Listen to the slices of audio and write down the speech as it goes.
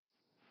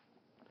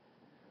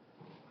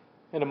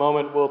In a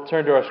moment, we'll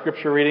turn to our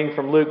scripture reading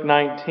from Luke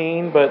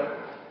 19, but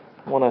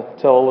I want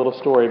to tell a little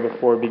story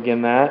before we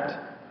begin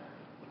that.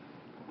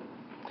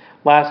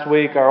 Last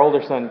week, our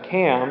older son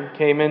Cam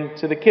came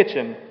into the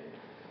kitchen.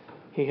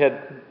 He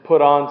had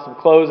put on some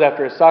clothes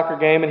after his soccer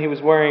game, and he was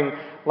wearing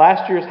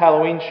last year's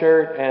Halloween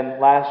shirt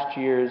and last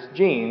year's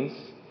jeans.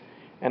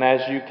 And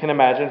as you can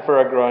imagine,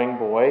 for a growing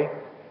boy,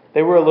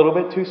 they were a little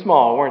bit too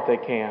small, weren't they,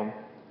 Cam?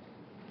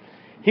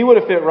 He would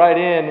have fit right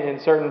in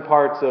certain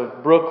parts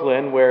of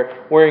Brooklyn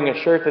where wearing a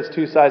shirt that's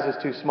 2 sizes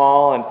too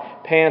small and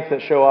pants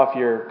that show off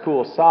your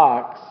cool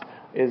socks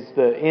is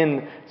the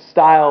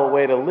in-style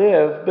way to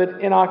live. But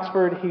in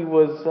Oxford, he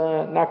was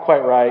not quite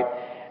right.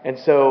 And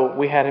so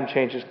we had him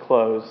change his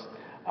clothes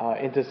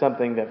into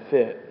something that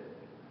fit.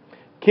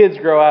 Kids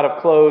grow out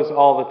of clothes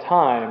all the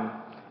time.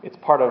 It's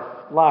part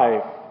of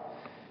life.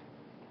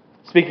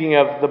 Speaking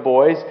of the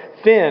boys,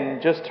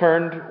 Finn just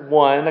turned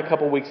 1 a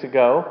couple weeks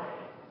ago.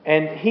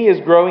 And he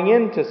is growing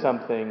into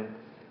something.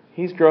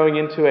 He's growing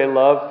into a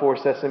love for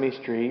Sesame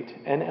Street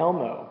and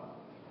Elmo.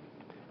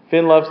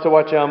 Finn loves to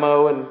watch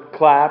Elmo and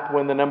clap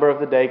when the number of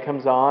the day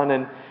comes on,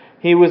 and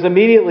he was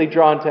immediately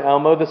drawn to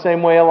Elmo the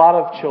same way a lot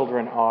of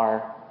children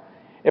are.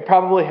 It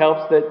probably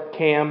helps that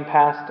Cam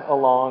passed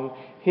along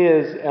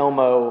his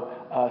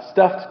Elmo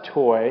stuffed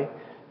toy,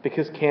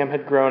 because Cam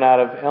had grown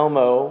out of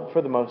Elmo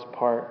for the most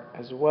part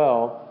as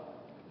well.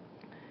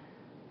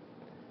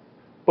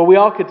 But we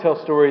all could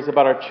tell stories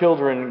about our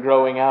children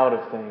growing out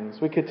of things.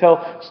 We could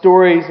tell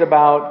stories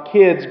about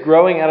kids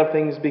growing out of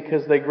things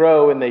because they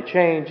grow and they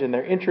change and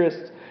their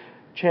interests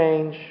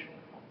change.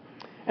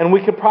 And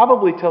we could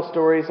probably tell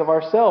stories of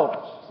ourselves,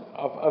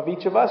 of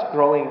each of us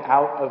growing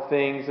out of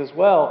things as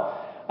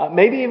well.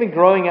 Maybe even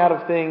growing out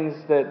of things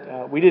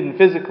that we didn't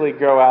physically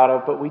grow out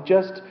of, but we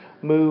just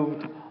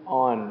moved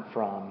on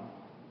from.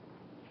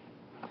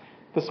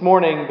 This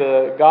morning,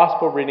 the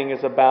gospel reading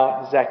is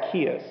about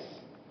Zacchaeus.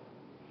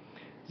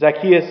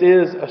 Zacchaeus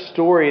is a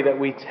story that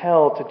we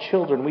tell to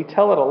children. We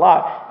tell it a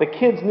lot. The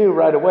kids knew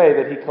right away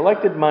that he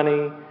collected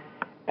money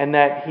and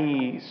that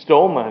he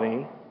stole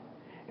money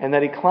and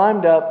that he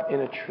climbed up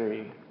in a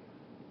tree.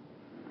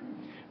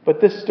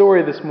 But this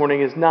story this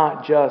morning is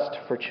not just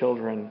for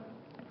children.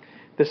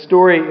 The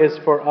story is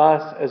for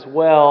us as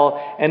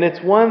well, and it's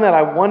one that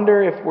I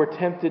wonder if we're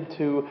tempted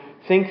to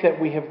think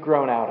that we have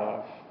grown out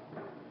of,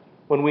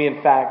 when we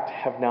in fact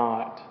have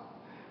not.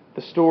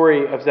 The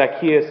story of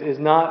Zacchaeus is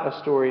not a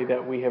story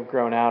that we have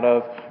grown out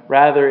of.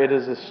 Rather, it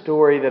is a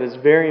story that is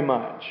very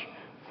much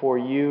for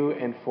you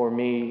and for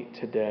me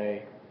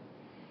today.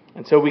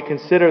 And so we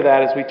consider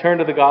that as we turn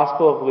to the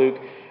Gospel of Luke,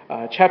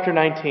 chapter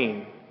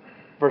 19,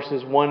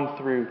 verses 1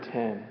 through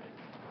 10.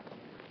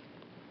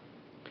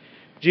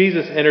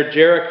 Jesus entered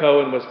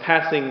Jericho and was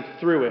passing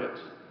through it.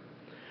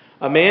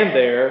 A man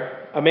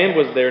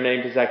was there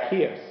named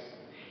Zacchaeus.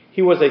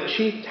 He was a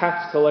chief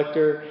tax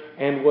collector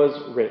and was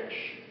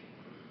rich.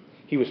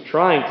 He was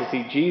trying to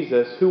see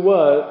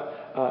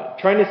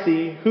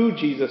who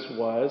Jesus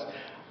was,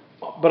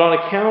 but on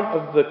account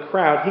of the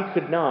crowd, he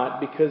could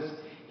not because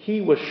he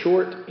was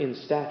short in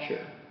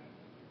stature.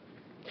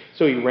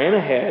 So he ran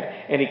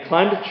ahead and he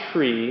climbed a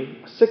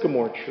tree, a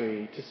sycamore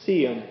tree, to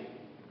see him,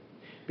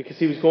 because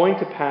he was going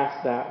to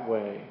pass that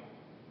way.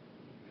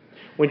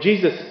 When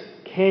Jesus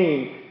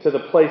came to the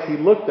place, he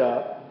looked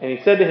up and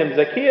he said to him,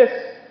 "Zacchaeus,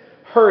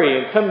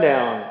 hurry and come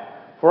down,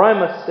 for I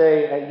must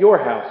stay at your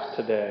house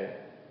today."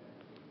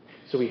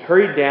 So he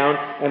hurried down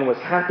and was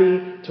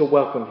happy to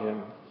welcome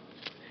him.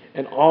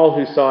 And all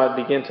who saw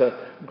it began to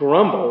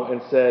grumble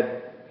and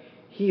said,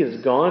 "He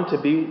is gone to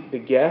be the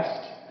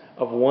guest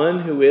of one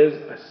who is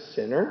a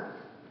sinner?"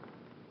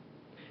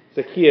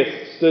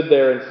 Zacchaeus stood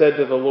there and said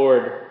to the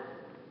Lord,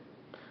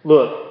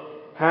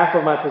 "Look, half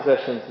of my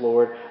possessions,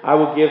 Lord, I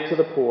will give to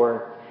the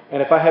poor,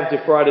 and if I have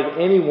defrauded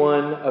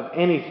anyone of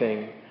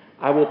anything,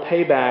 I will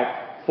pay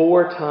back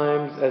 4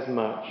 times as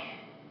much."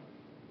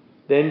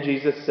 Then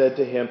Jesus said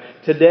to him,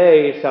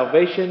 "Today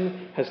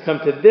salvation has come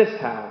to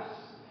this house,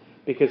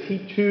 because he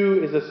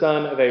too is a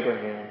son of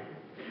Abraham.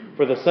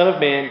 For the Son of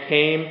Man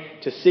came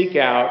to seek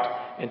out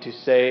and to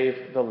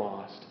save the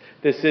lost."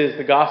 This is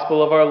the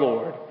gospel of our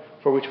Lord,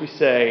 for which we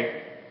say,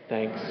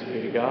 thanks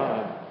be to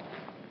God.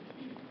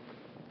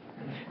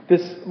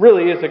 This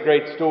really is a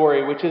great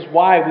story, which is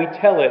why we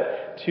tell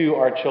it to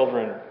our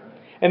children.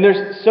 And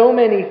there's so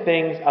many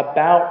things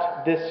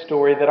about this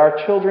story that our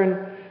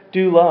children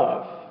do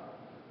love.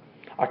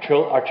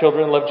 Our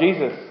children love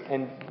Jesus,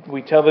 and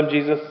we tell them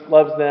Jesus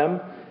loves them,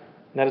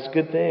 and that is a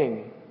good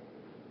thing.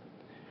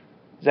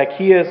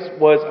 Zacchaeus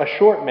was a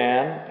short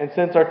man, and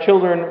since our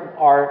children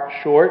are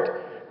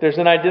short, there's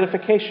an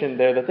identification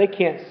there that they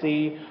can't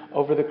see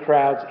over the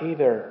crowds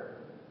either.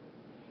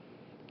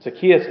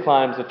 Zacchaeus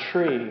climbs a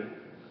tree,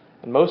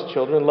 and most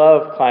children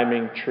love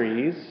climbing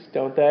trees,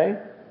 don't they?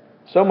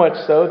 So much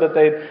so that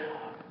they'd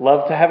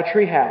love to have a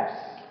tree house.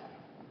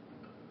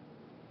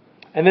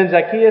 And then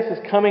Zacchaeus is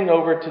coming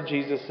over to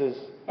Jesus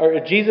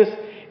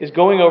is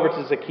going over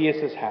to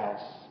Zacchaeus'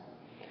 house.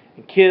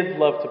 And kids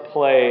love to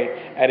play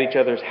at each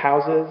other's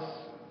houses.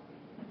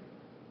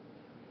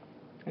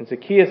 And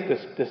Zacchaeus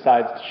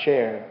decides to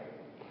share.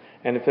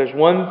 And if there's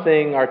one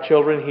thing our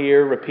children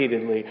hear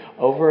repeatedly,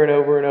 over and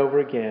over and over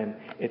again,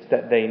 it's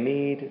that they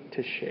need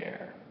to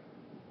share.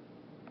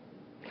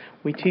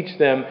 We teach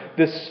them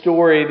this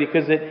story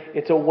because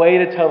it's a way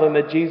to tell them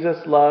that Jesus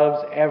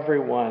loves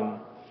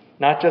everyone,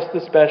 not just the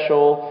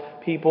special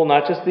people,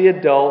 not just the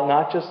adult,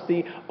 not just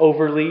the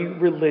overly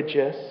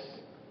religious.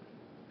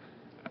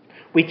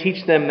 We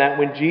teach them that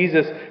when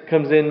Jesus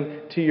comes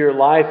into your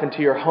life,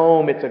 into your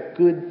home, it's a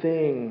good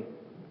thing.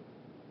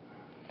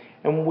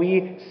 And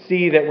we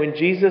see that when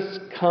Jesus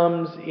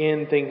comes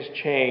in, things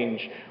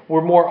change. We're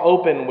more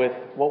open with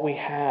what we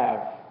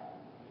have,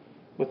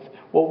 with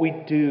what we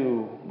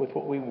do, with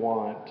what we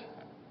want.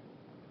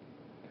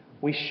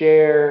 We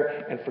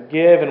share and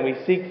forgive, and we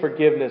seek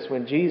forgiveness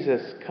when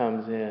Jesus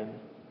comes in.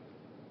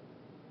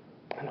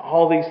 And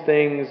all these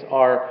things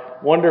are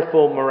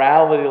wonderful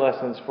morality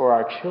lessons for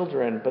our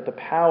children, but the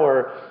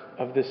power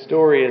of this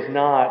story is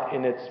not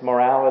in its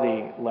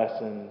morality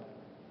lesson.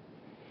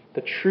 The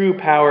true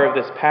power of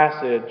this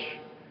passage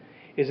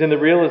is in the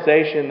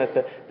realization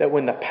that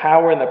when the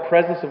power and the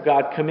presence of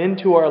God come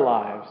into our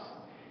lives,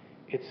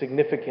 it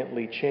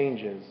significantly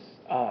changes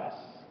us.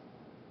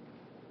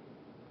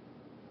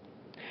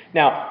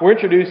 Now, we're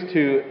introduced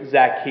to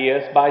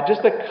Zacchaeus by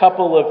just a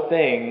couple of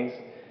things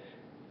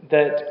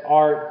that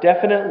are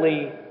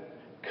definitely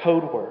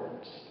code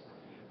words,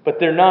 but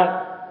they're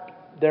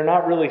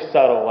not really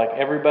subtle. Like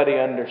everybody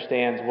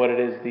understands what it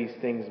is these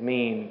things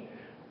mean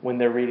when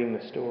they're reading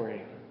the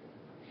story.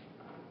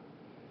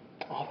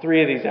 All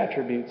three of these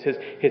attributes,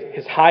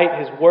 his height,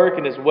 his work,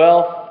 and his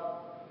wealth,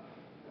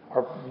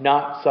 are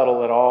not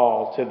subtle at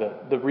all to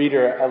the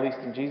reader, at least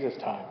in Jesus'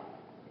 time.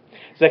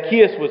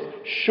 Zacchaeus was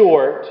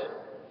short,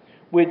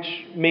 which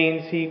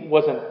means he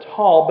wasn't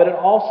tall, but it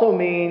also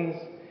means,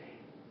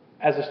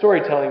 as a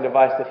storytelling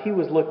device, that he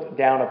was looked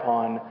down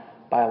upon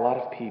by a lot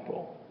of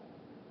people.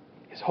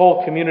 His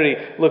whole community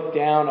looked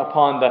down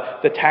upon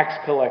the tax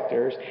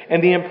collectors.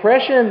 And the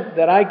impression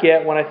that I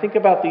get when I think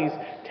about these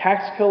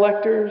tax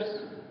collectors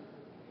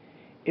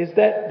is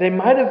that they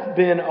might have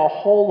been a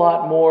whole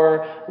lot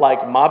more like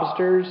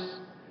mobsters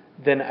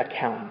than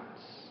accountants.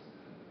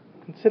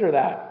 Consider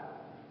that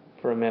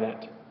for a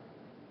minute.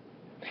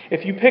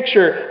 If you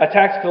picture a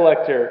tax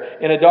collector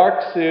in a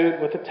dark suit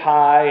with a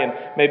tie and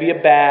maybe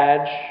a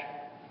badge,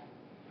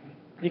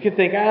 you can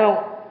think,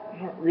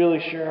 I'm not really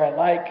sure I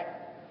like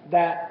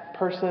that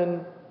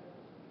person.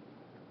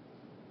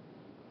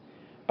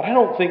 But I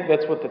don't think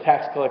that's what the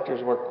tax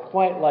collectors were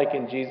quite like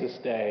in Jesus'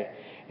 day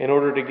in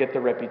order to get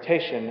the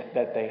reputation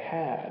that they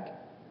had.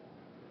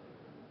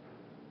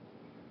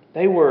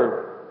 They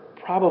were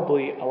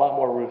probably a lot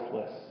more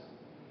ruthless,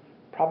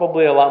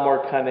 probably a lot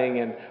more cunning,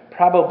 and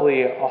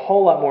probably a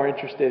whole lot more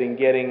interested in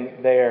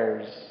getting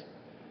theirs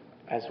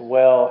as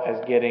well as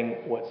getting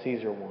what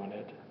Caesar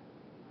wanted.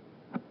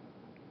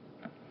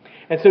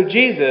 And so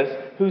Jesus,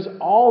 who's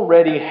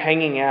already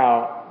hanging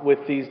out with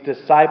these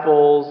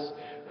disciples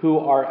who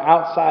are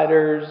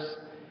outsiders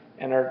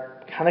and are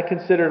kind of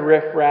considered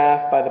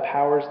riffraff by the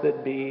powers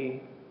that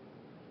be,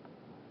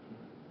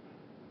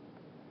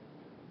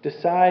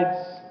 decides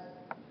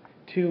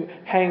to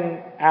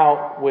hang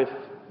out with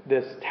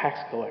this tax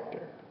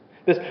collector,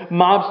 this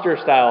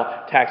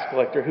mobster-style tax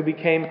collector who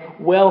became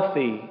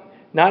wealthy,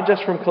 not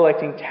just from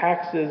collecting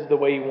taxes the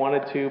way he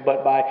wanted to,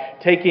 but by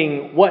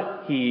taking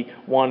what he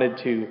wanted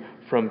to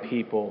from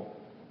people.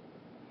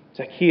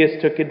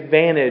 Zacchaeus took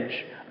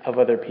advantage of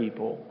other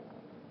people.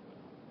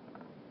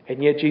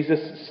 And yet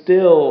Jesus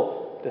still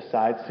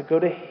decides to go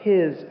to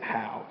his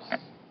house.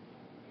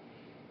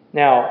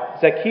 Now,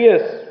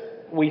 Zacchaeus,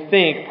 we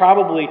think,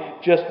 probably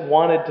just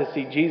wanted to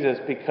see Jesus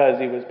because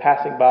he was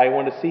passing by. He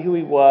wanted to see who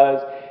he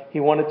was. He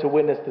wanted to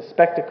witness the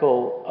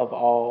spectacle of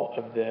all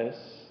of this.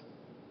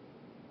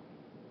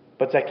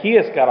 But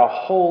Zacchaeus got a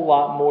whole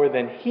lot more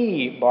than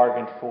he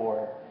bargained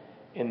for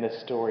in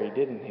this story,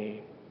 didn't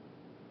he?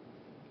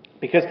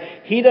 Because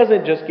he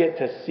doesn't just get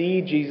to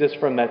see Jesus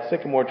from that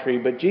sycamore tree,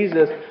 but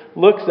Jesus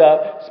looks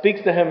up,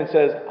 speaks to him, and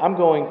says, I'm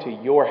going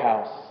to your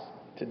house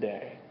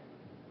today.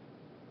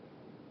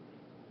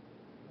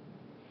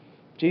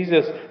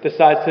 Jesus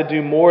decides to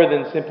do more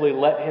than simply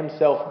let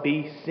himself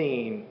be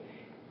seen.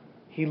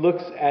 He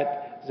looks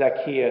at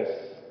Zacchaeus,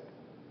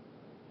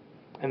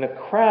 and the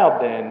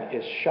crowd then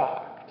is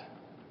shocked.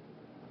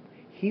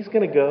 He's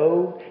going to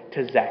go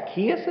to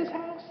Zacchaeus'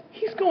 house?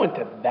 He's going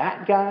to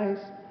that guy's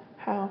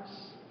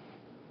house?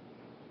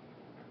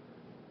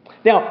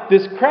 Now,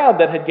 this crowd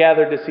that had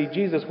gathered to see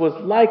Jesus was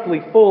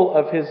likely full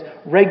of his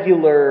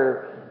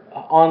regular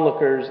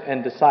onlookers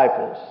and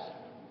disciples.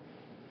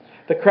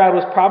 The crowd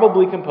was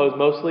probably composed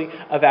mostly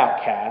of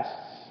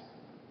outcasts,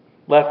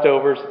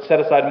 leftovers,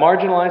 set aside,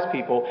 marginalized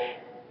people.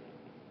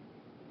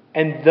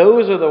 And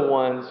those are the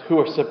ones who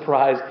are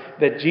surprised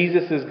that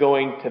Jesus is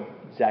going to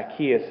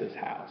Zacchaeus'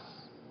 house.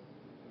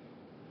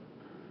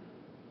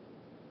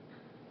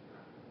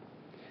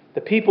 The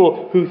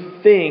people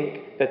who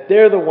think that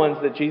they're the ones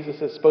that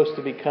Jesus is supposed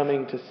to be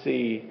coming to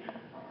see,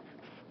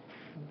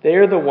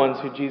 they're the ones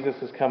who Jesus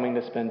is coming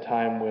to spend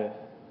time with.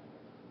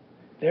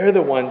 They're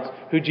the ones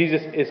who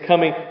Jesus is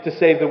coming to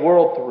save the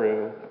world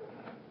through.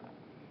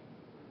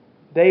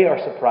 They are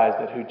surprised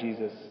at who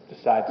Jesus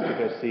decides to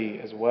go see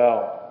as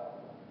well.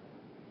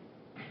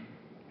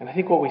 And I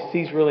think what we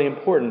see is really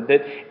important,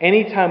 that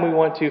anytime we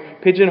want to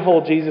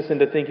pigeonhole Jesus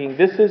into thinking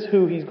this is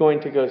who he's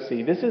going to go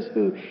see, this is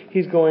who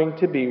he's going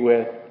to be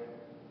with,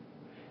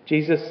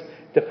 Jesus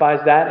defies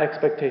that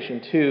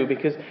expectation too,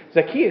 because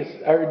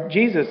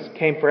Jesus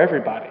came for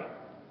everybody.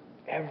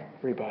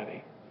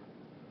 Everybody.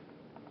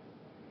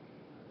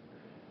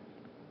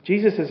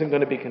 Jesus isn't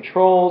going to be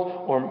controlled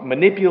or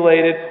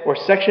manipulated or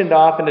sectioned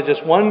off into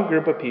just one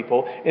group of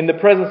people. In the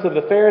presence of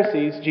the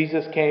Pharisees,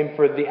 Jesus came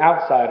for the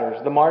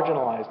outsiders, the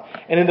marginalized.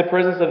 And in the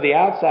presence of the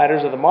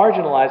outsiders or the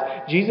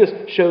marginalized, Jesus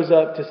shows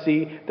up to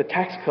see the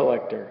tax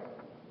collector.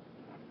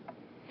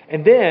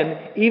 And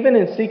then, even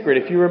in secret,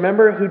 if you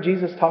remember who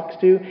Jesus talks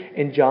to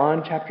in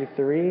John chapter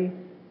 3,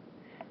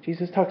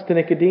 Jesus talks to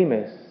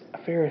Nicodemus, a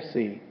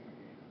Pharisee,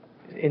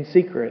 in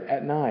secret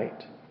at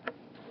night.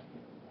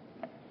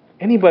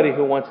 Anybody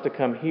who wants to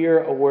come hear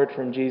a word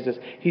from Jesus,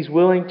 he's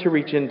willing to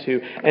reach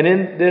into. And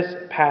in this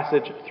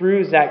passage,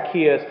 through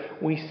Zacchaeus,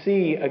 we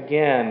see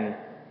again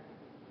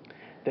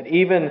that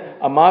even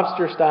a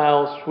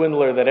mobster-style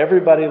swindler that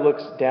everybody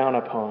looks down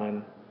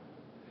upon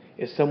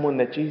is someone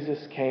that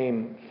Jesus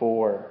came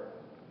for.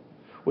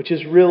 Which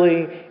is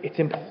really, it's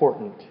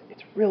important.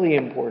 It's really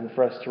important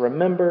for us to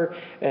remember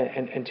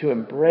and to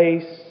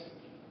embrace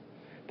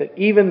that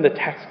even the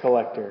tax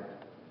collector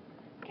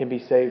can be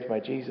saved by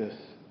Jesus.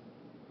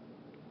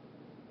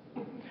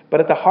 But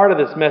at the heart of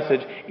this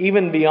message,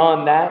 even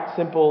beyond that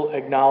simple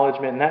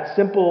acknowledgement and that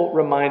simple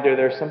reminder,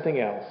 there's something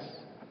else.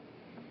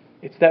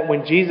 It's that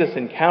when Jesus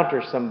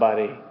encounters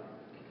somebody,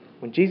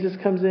 when Jesus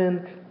comes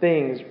in,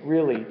 things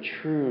really,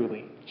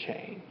 truly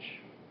change.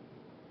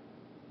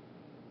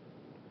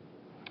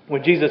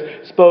 When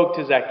Jesus spoke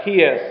to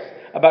Zacchaeus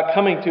about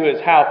coming to his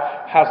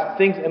house,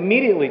 things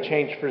immediately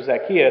changed for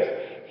Zacchaeus.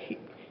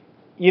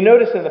 You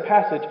notice in the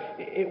passage,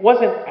 it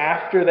wasn't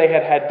after they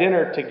had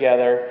dinner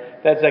together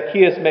that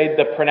Zacchaeus made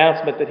the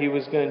pronouncement that he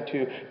was going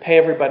to pay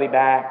everybody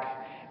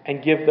back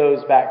and give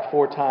back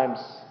four times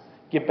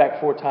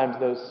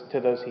those to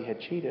those he had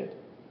cheated.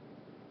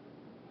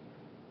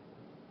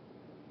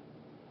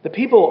 The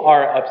people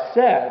are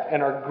upset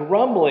and are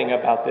grumbling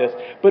about this,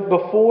 but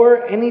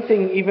before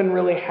anything even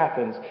really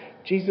happens,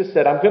 Jesus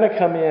said, I'm going to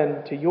come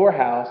in to your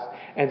house,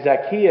 and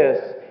Zacchaeus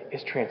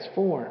is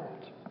transformed.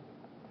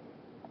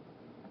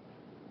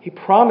 He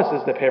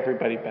promises to pay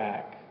everybody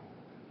back.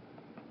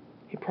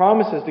 He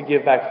promises to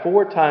give back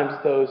 4 times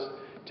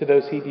to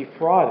those he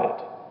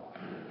defrauded.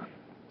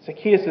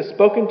 Zacchaeus is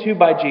spoken to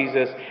by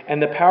Jesus, and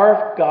the power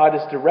of God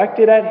is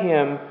directed at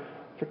him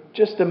for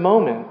just a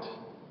moment.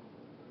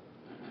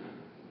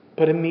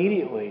 But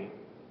immediately,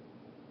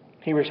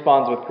 he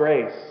responds with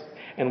grace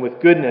and with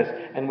goodness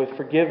and with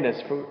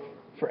forgiveness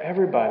for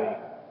everybody.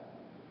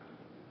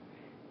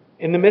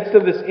 In the midst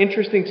of this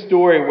interesting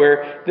story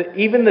where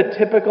even the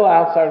typical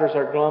outsiders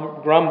are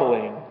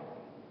grumbling,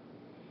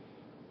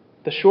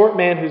 the short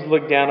man who's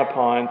looked down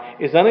upon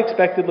is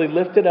unexpectedly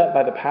lifted up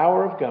by the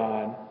power of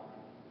God,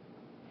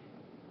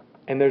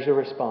 and there's a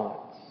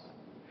response.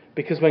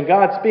 Because when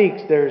God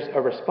speaks, there's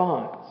a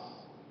response.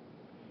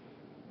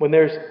 When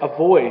there's a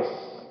voice,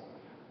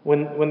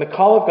 when the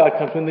call of God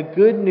comes, when the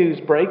good news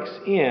breaks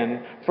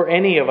in for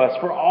any of us,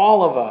 for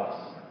all of us,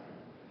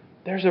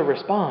 there's a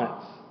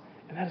response.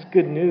 And that's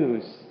good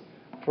news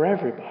for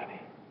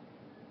everybody.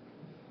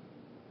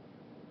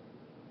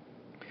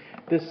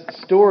 This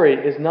story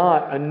is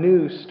not a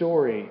new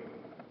story.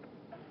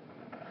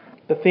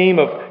 The theme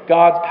of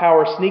God's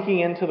power sneaking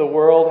into the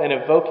world and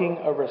evoking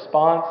a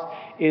response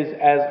is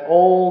as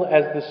old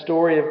as the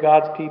story of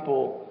God's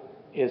people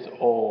is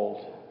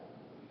old.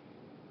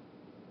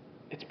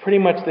 It's pretty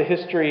much the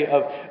history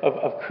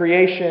of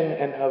creation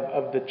and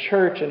of the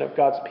church and of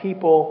God's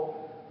people.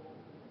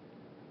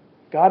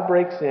 God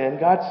breaks in,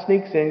 God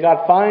sneaks in,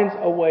 God finds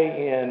a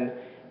way in,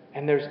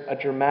 and there's a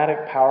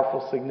dramatic,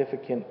 powerful,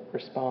 significant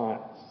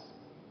response.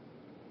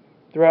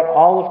 Throughout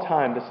all of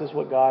time, this is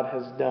what God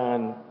has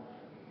done.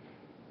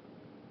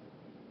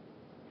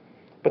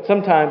 But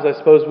sometimes, I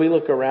suppose, we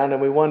look around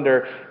and we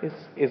wonder,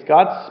 is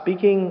God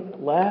speaking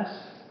less?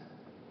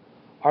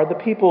 Are the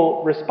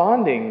people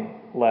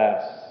responding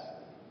less?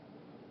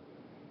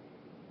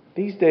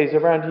 These days,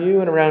 around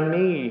you and around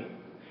me,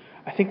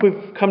 I think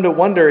we've come to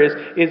wonder,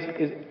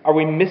 are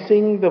we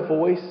missing the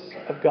voice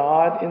of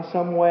God in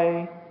some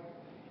way?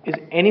 Is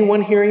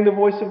anyone hearing the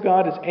voice of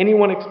God? Is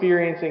anyone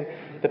experiencing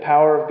the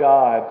power of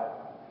God?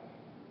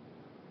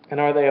 And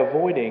are they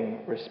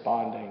avoiding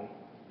responding?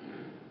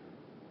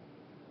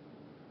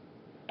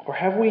 Or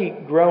have we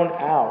grown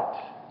out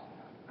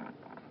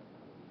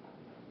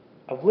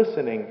of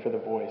listening for the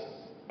voice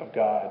of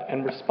God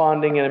and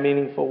responding in a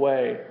meaningful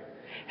way?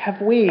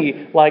 Have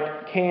we,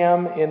 like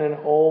Cam in an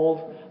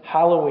old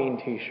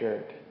Halloween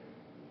t-shirt,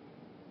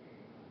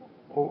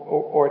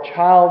 or a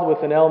child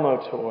with an Elmo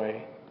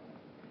toy,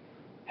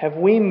 have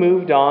we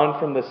moved on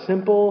from the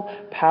simple,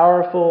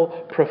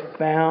 powerful,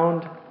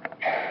 profound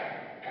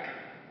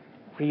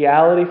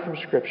reality from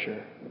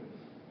Scripture.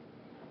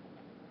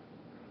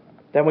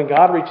 That when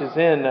God reaches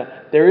in,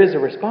 there is a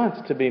response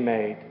to be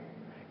made.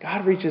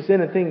 God reaches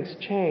in and things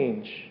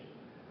change.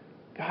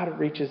 God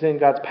reaches in,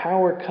 God's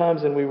power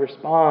comes and we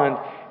respond,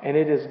 and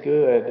it is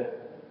good.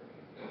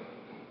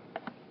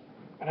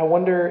 And I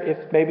wonder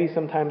if maybe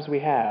sometimes we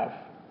have.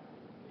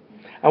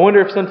 I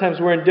wonder if sometimes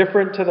we're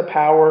indifferent to the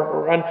power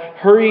or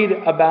unhurried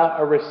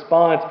about a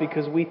response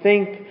because we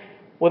think,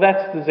 well,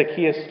 that's the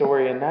Zacchaeus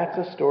story, and that's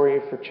a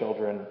story for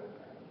children.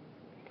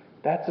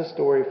 That's a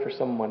story for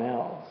someone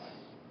else.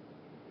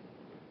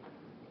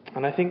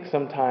 And I think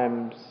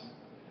sometimes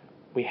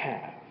we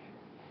have.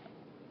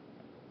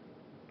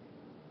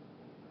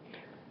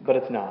 But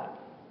it's not.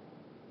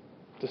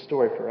 It's a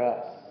story for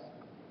us.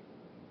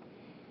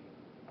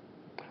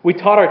 We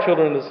taught our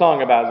children the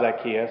song about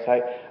Zacchaeus.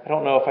 I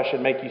don't know if I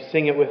should make you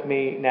sing it with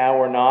me now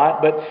or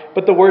not,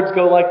 but the words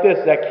go like this.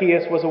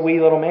 Zacchaeus was a wee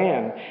little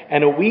man,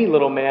 and a wee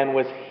little man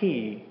was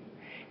he.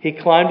 He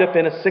climbed up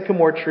in a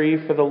sycamore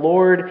tree for the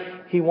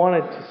Lord he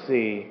wanted to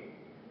see.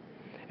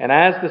 And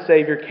as the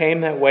Savior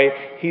came that way,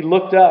 he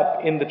looked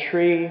up in the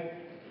tree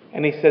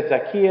and he said,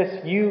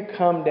 Zacchaeus, you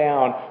come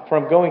down, for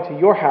I'm going to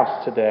your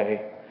house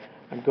today.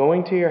 I'm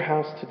going to your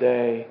house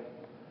today.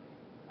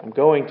 I'm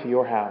going to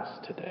your house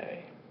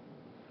today.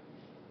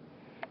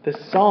 This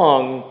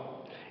song,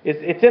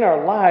 it's in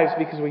our lives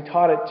because we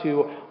taught it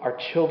to our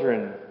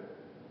children.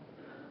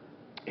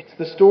 It's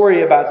the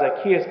story about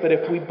Zacchaeus, but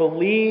if we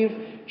believe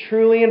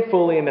truly and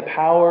fully in the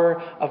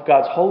power of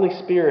God's Holy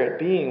Spirit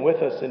being with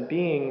us and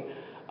being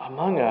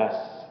among us,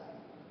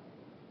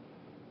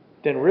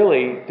 then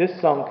really this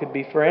song could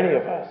be for any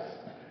of us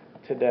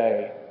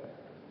today.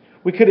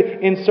 We could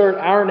insert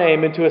our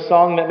name into a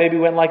song that maybe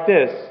went like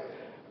this.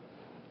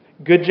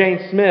 Good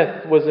Jane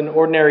Smith was an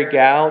ordinary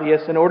gal.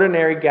 Yes, an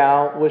ordinary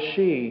gal was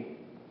she.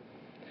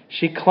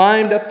 She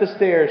climbed up the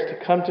stairs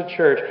to come to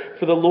church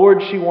for the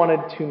Lord she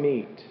wanted to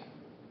meet.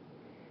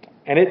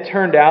 And it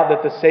turned out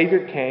that the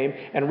Savior came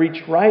and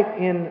reached right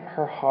in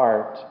her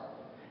heart.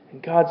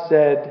 And God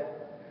said,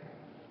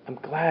 I'm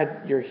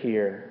glad you're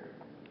here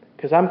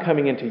because I'm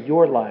coming into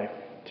your life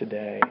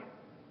today.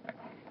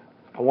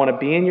 I want to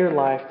be in your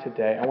life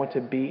today. I want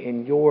to be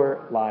in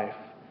your life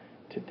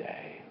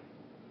today.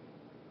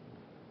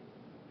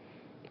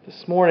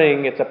 This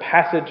morning, it's a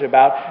passage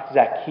about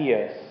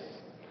Zacchaeus.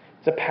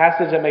 It's a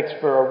passage that makes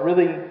for a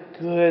really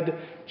good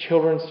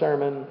children's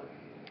sermon,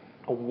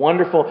 a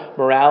wonderful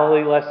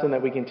morality lesson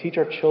that we can teach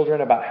our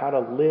children about how to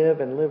live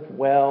and live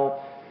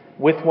well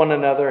with one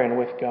another and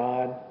with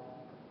God.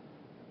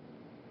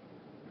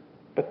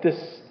 But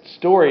this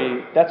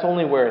story, that's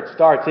only where it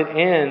starts. It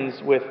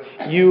ends with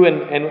you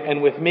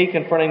and with me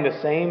confronting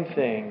the same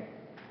thing.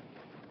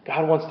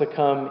 God wants to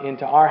come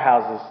into our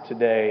houses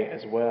today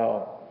as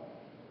well.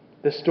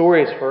 The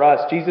story is for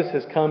us. Jesus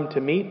has come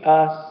to meet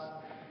us.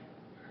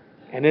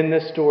 And in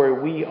this story,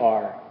 we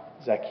are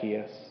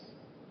Zacchaeus.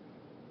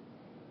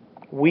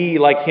 We,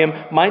 like him,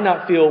 might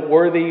not feel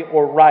worthy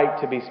or right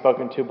to be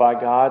spoken to by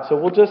God, so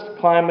we'll just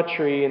climb a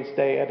tree and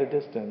stay at a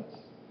distance.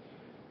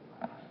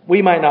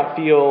 We might not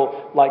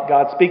feel like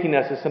God speaking to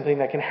us is something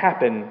that can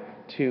happen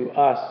to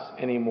us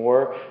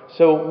anymore,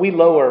 so we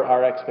lower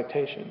our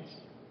expectations.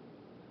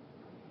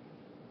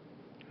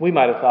 We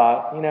might have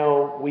thought,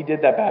 we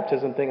did that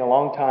baptism thing a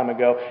long time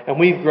ago, and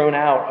we've grown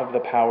out of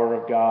the power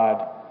of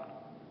God.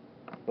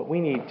 But we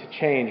need to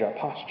change our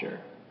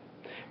posture.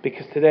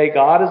 Because today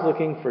God is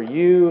looking for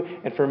you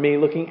and for me,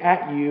 looking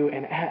at you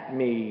and at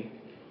me,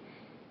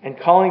 and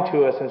calling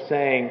to us and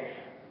saying,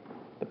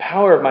 the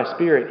power of my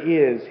Spirit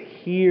is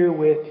here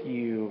with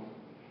you.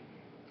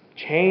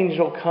 Change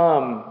will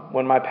come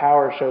when my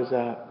power shows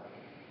up.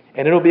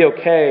 And it'll be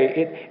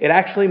okay. It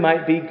actually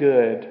might be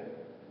good.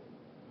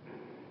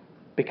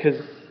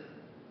 Because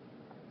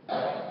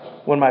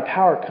when my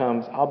power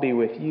comes, I'll be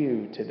with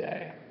you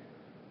today.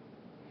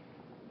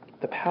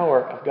 The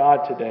power of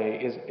God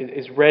today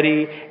is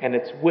ready and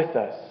it's with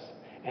us.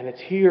 And it's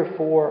here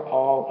for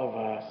all of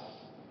us.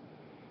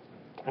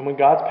 And when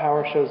God's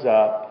power shows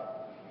up,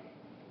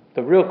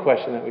 the real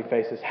question that we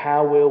face is,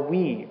 how will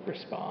we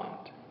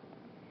respond?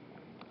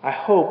 I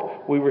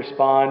hope we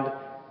respond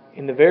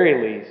in the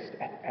very least.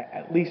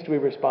 At least we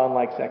respond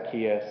like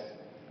Zacchaeus,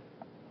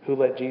 who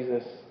let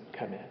Jesus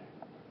come in.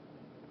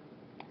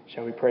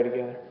 Shall we pray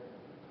together?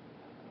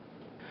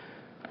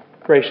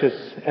 Gracious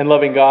and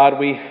loving God,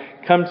 we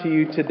come to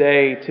you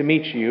today to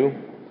meet you.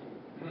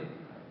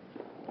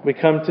 We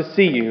come to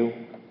see you.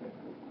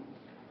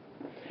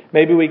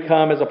 Maybe we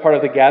come as a part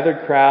of the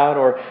gathered crowd,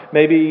 or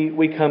maybe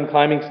we come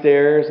climbing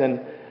stairs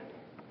and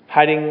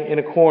hiding in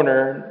a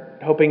corner,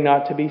 hoping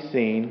not to be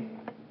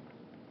seen.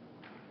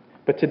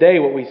 But today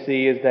what we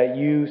see is that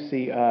you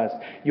see us.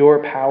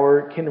 Your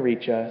power can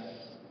reach us.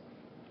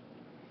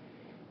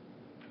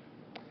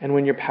 And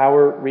when your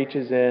power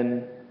reaches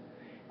in,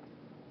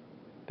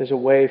 there's a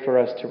way for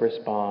us to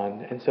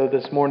respond. And so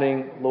this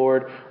morning,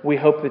 Lord, we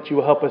hope that you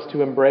will help us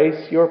to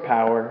embrace your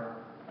power,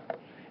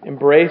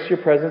 embrace your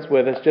presence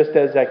with us, just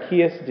as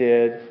Zacchaeus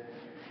did.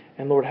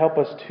 And Lord, help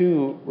us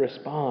to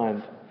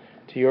respond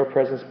to your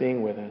presence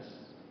being with us.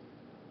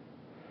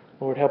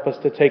 Lord, help us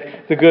to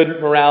take the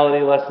good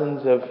morality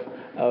lessons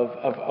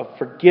of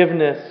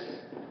forgiveness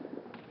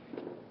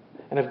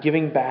and of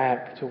giving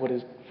back to what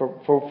is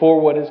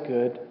for what is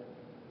good.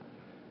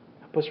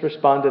 Help us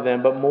respond to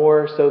them, but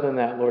more so than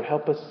that, Lord,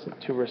 help us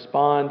to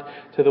respond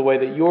to the way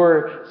that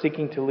you're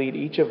seeking to lead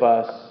each of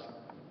us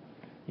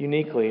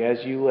uniquely,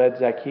 as you led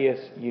Zacchaeus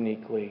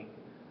uniquely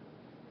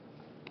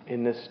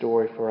in this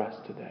story for us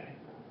today.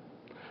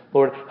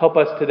 Lord, help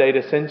us today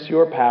to sense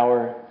your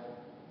power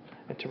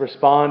and to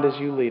respond as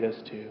you lead us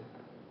to.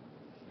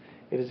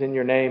 It is in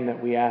your name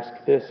that we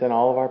ask this in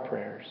all of our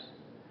prayers.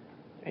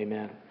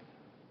 Amen.